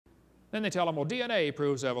Then they tell them, well, DNA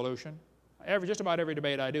proves evolution. Just about every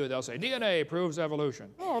debate I do, they'll say, DNA proves evolution.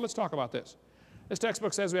 Oh, let's talk about this. This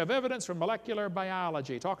textbook says we have evidence from molecular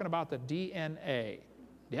biology, talking about the DNA,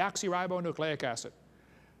 deoxyribonucleic acid.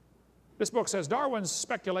 This book says Darwin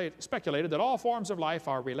speculated that all forms of life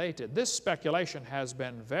are related. This speculation has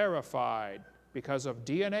been verified because of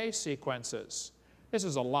DNA sequences. This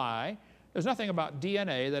is a lie. There's nothing about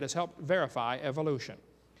DNA that has helped verify evolution.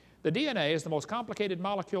 The DNA is the most complicated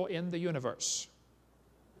molecule in the universe.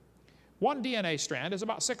 One DNA strand is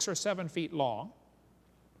about 6 or 7 feet long.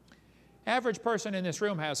 Average person in this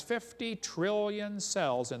room has 50 trillion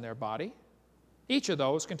cells in their body. Each of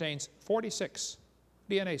those contains 46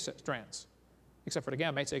 DNA strands, except for the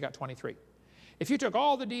gametes, they got 23. If you took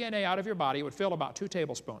all the DNA out of your body, it would fill about 2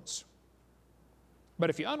 tablespoons. But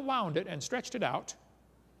if you unwound it and stretched it out,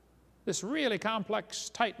 this really complex,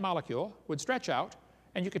 tight molecule would stretch out,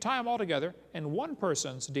 and you could tie them all together, and one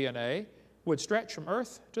person's DNA would stretch from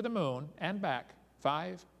Earth to the moon and back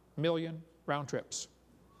 5 million round trips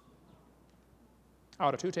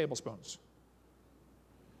out of 2 tablespoons.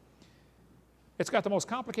 It's got the most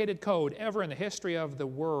complicated code ever in the history of the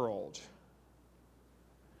world.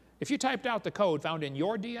 If you typed out the code found in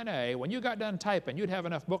your DNA, when you got done typing, you'd have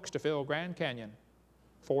enough books to fill Grand Canyon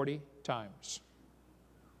 40 times.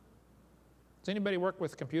 Does anybody work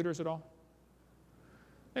with computers at all?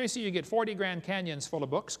 Let me see you get 40 Grand Canyons full of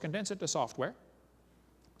books, condense it to software,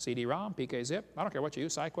 CD-ROM, PK-zip, I don't care what you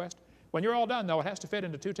use, SciQuest. When you're all done, though, it has to fit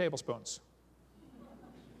into 2 tablespoons.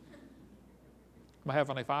 My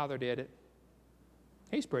Heavenly Father did it.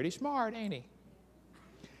 He's pretty smart, ain't he?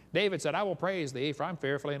 David said, I will praise thee, for I'm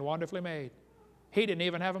fearfully and wonderfully made. He didn't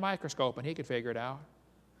even have a microscope, and he could figure it out.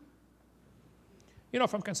 You know,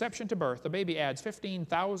 from conception to birth, the baby adds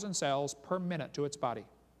 15,000 cells per minute to its body,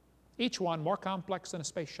 each one more complex than a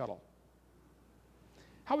space shuttle.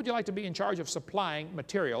 How would you like to be in charge of supplying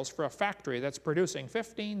materials for a factory that's producing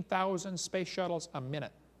 15,000 space shuttles a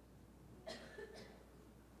minute?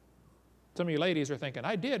 Some of you ladies are thinking,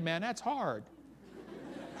 I did, man, that's hard.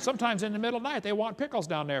 Sometimes in the middle of the night, they want pickles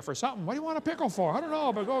down there for something. What do you want a pickle for? I don't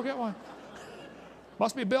know, but go get one.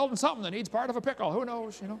 Must be building something that needs part of a pickle. Who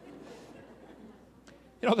knows, you know?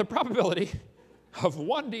 You know, the probability of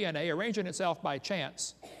one DNA arranging itself by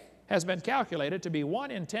chance has been calculated to be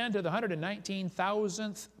 1 in 10 to the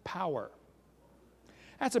 119,000th power.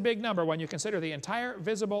 That's a big number when you consider the entire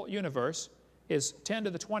visible universe is 10 to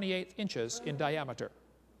the 28th inches in diameter.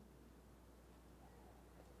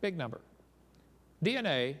 Big number.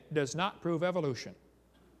 DNA does not prove evolution.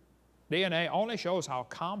 DNA only shows how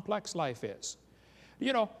complex life is.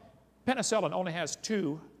 You know, penicillin only has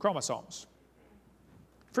 2 chromosomes.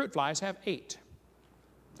 Fruit flies have 8.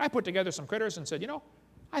 I put together some critters and said, you know,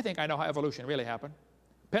 I think I know how evolution really happened.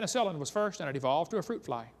 Penicillin was first, and it evolved to a fruit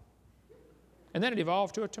fly. And then it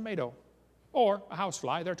evolved to a tomato, or a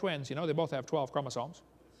housefly. They're twins, you know, they both have 12 chromosomes.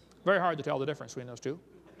 Very hard to tell the difference between those two.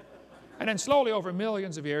 And then slowly over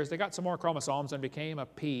millions of years, they got some more chromosomes and became a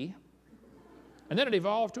pea. And then it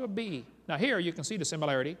evolved to a bee. Now here you can see the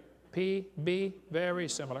similarity. P, B, very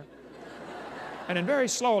similar. And then very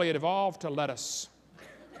slowly it evolved to lettuce.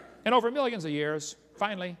 And over millions of years,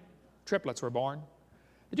 finally, triplets were born.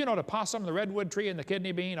 Did you know the possum, the redwood tree, and the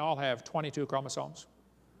kidney bean all have 22 chromosomes?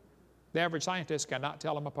 The average scientist cannot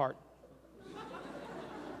tell them apart.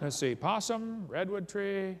 Let's see, possum, redwood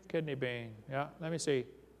tree, kidney bean. Yeah, let me see.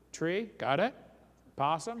 Tree, got it.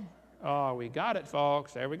 Possum, oh, we got it,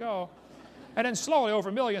 folks. There we go. And then slowly,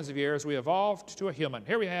 over millions of years, we evolved to a human.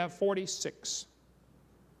 Here we have 46.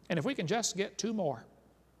 And if we can just get 2 more,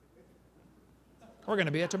 we're going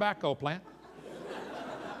to be a tobacco plant.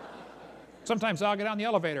 Sometimes I'll get on the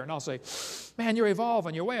elevator and I'll say, man, you're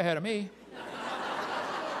evolving. You're way ahead of me.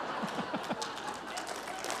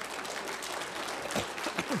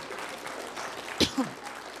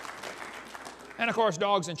 And of course,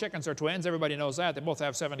 dogs and chickens are twins. Everybody knows that. They both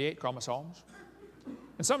have 78 chromosomes.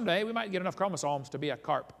 And someday, we might get enough chromosomes to be a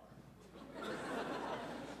carp.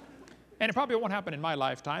 And it probably won't happen in my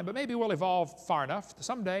lifetime, but maybe we'll evolve far enough.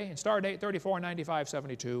 Someday, in star date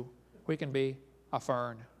 349572, we can be a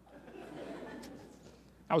fern.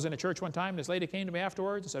 I was in a church one time, and this lady came to me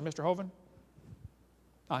afterwards and said, Mr. Hovind,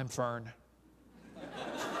 I'm fern.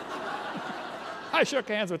 I shook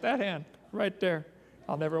hands with that hand right there.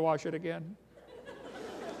 I'll never wash it again.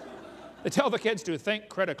 They tell the kids to think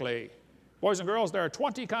critically. Boys and girls, there are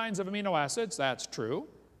 20 kinds of amino acids. That's true.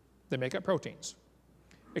 They make up proteins.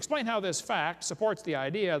 Explain how this fact supports the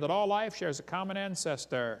idea that all life shares a common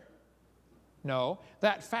ancestor. No,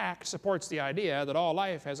 that fact supports the idea that all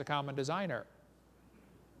life has a common designer.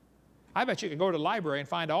 I bet you could go to the library and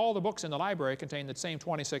find all the books in the library contain the same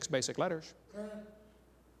 26 basic letters.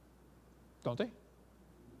 Don't they?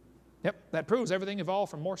 Yep, that proves everything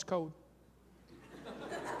evolved from Morse code.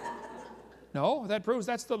 No, that proves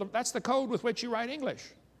that's the code with which you write English.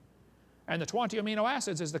 And the 20 amino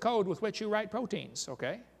acids is the code with which you write proteins,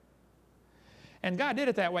 okay? And God did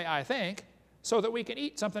it that way, I think, so that we can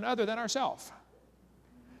eat something other than ourselves.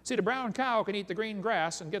 See, the brown cow can eat the green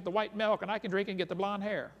grass and get the white milk, and I can drink and get the blonde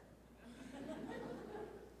hair.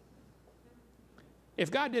 If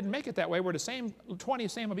God didn't make it that way, we're the same 20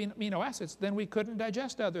 same amino acids, then we couldn't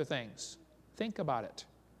digest other things. Think about it.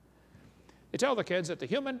 They tell the kids that the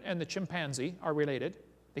human and the chimpanzee are related.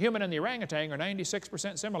 The human and the orangutan are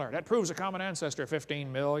 96% similar. That proves a common ancestor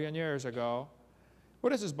 15 million years ago. Well,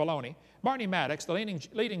 this is baloney. Barney Maddox, the leading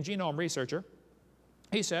genome researcher,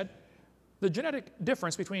 he said, the genetic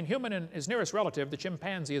difference between human and his nearest relative, the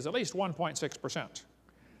chimpanzee, is at least 1.6%.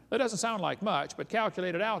 That doesn't sound like much, but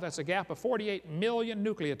calculated out, that's a gap of 48 million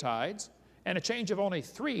nucleotides, and a change of only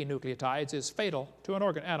 3 nucleotides is fatal to an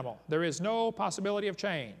organ animal. There is no possibility of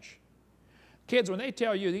change. Kids, when they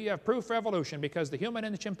tell you that you have proof for evolution because the human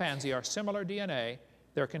and the chimpanzee are similar DNA,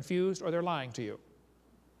 they're confused or they're lying to you.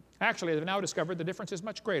 Actually, they've now discovered the difference is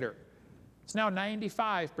much greater. It's now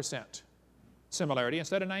 95% similarity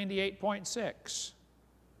instead of 98.6.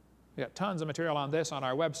 We've got tons of material on this on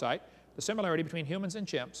our website. The similarity between humans and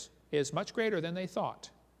chimps is much greater than they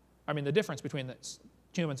thought. I mean, the difference between the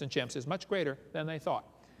humans and chimps is much greater than they thought.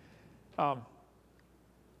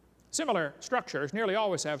 Similar structures nearly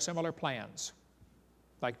always have similar plans,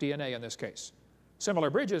 like DNA in this case. Similar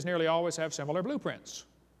bridges nearly always have similar blueprints.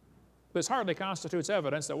 This hardly constitutes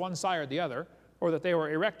evidence that one sired the other or that they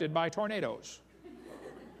were erected by tornadoes.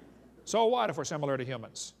 So what if we're similar to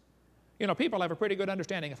humans? You know, people have a pretty good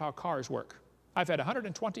understanding of how cars work. I've had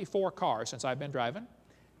 124 cars since I've been driving.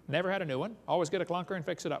 Never had a new one. Always get a clunker and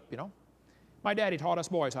fix it up, you know. My daddy taught us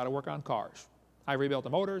boys how to work on cars. I rebuilt the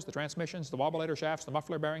motors, the transmissions, the wobbleator shafts, the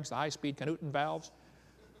muffler bearings, the high-speed Canootin valves.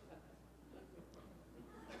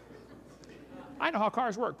 I know how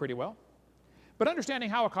cars work pretty well. But understanding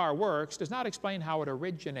how a car works does not explain how it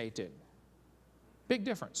originated. Big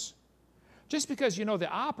difference. Just because you know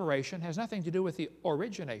the operation has nothing to do with the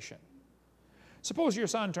origination. Suppose your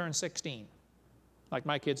son turns 16, like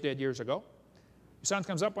my kids did years ago. Your son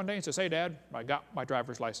comes up one day and says, "Hey, Dad, I got my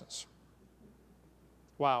driver's license."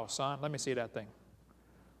 "Wow, son, let me see that thing."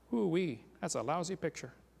 "Ooh-wee, that's a lousy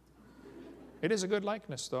picture." "It is a good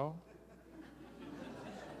likeness, though."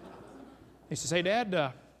 He says, "Hey, Dad,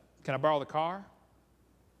 can I borrow the car?"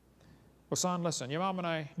 "Well, son, listen, your mom and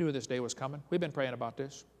I knew this day was coming. We've been praying about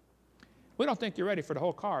this. We don't think you're ready for the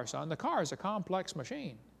whole car, son. The car is a complex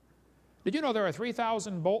machine. Did you know there are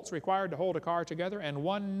 3,000 bolts required to hold a car together, and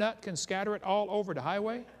one nut can scatter it all over the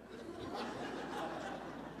highway?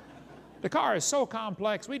 The car is so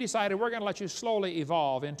complex, we decided we're going to let you slowly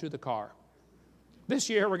evolve into the car. This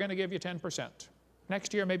year, we're going to give you 10%.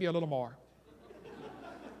 Next year, maybe a little more."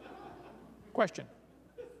 Question: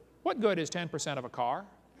 what good is 10% of a car?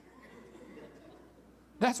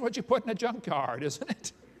 That's what you put in a junkyard, isn't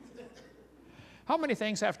it? How many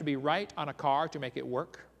things have to be right on a car to make it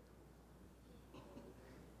work?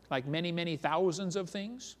 Like many, many thousands of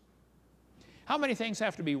things? How many things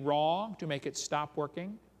have to be wrong to make it stop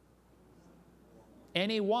working?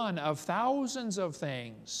 Any one of thousands of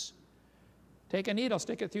things. Take a needle,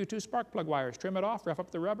 stick it through 2 spark plug wires, trim it off, rough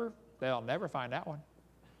up the rubber. They'll never find that one.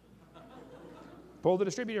 Pull the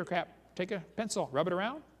distributor cap, take a pencil, rub it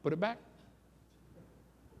around, put it back.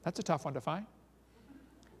 That's a tough one to find.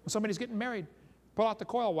 When somebody's getting married, pull out the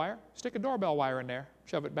coil wire, stick a doorbell wire in there,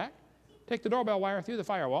 shove it back, take the doorbell wire through the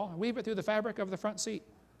firewall, and weave it through the fabric of the front seat.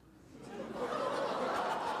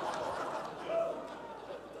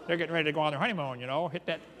 They're getting ready to go on their honeymoon, you know, hit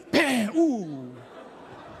that, bam, ooh,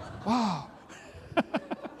 wow.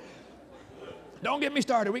 Don't get me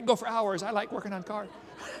started, we can go for hours. I like working on cars.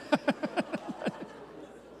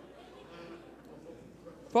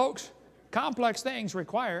 Folks, complex things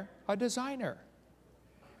require a designer.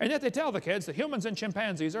 And yet they tell the kids that humans and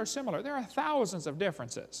chimpanzees are similar. There are thousands of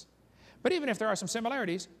differences. But even if there are some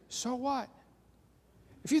similarities, so what?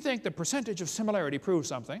 If you think the percentage of similarity proves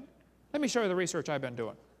something, let me show you the research I've been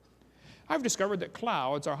doing. I've discovered that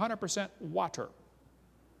clouds are 100% water.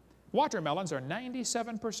 Watermelons are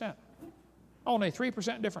 97%. Only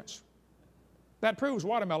 3% difference. That proves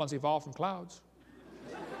watermelons evolved from clouds.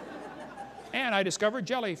 And I discovered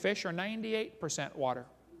jellyfish are 98% water.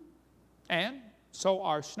 And so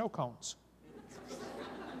are snow cones.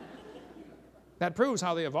 That proves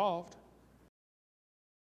how they evolved.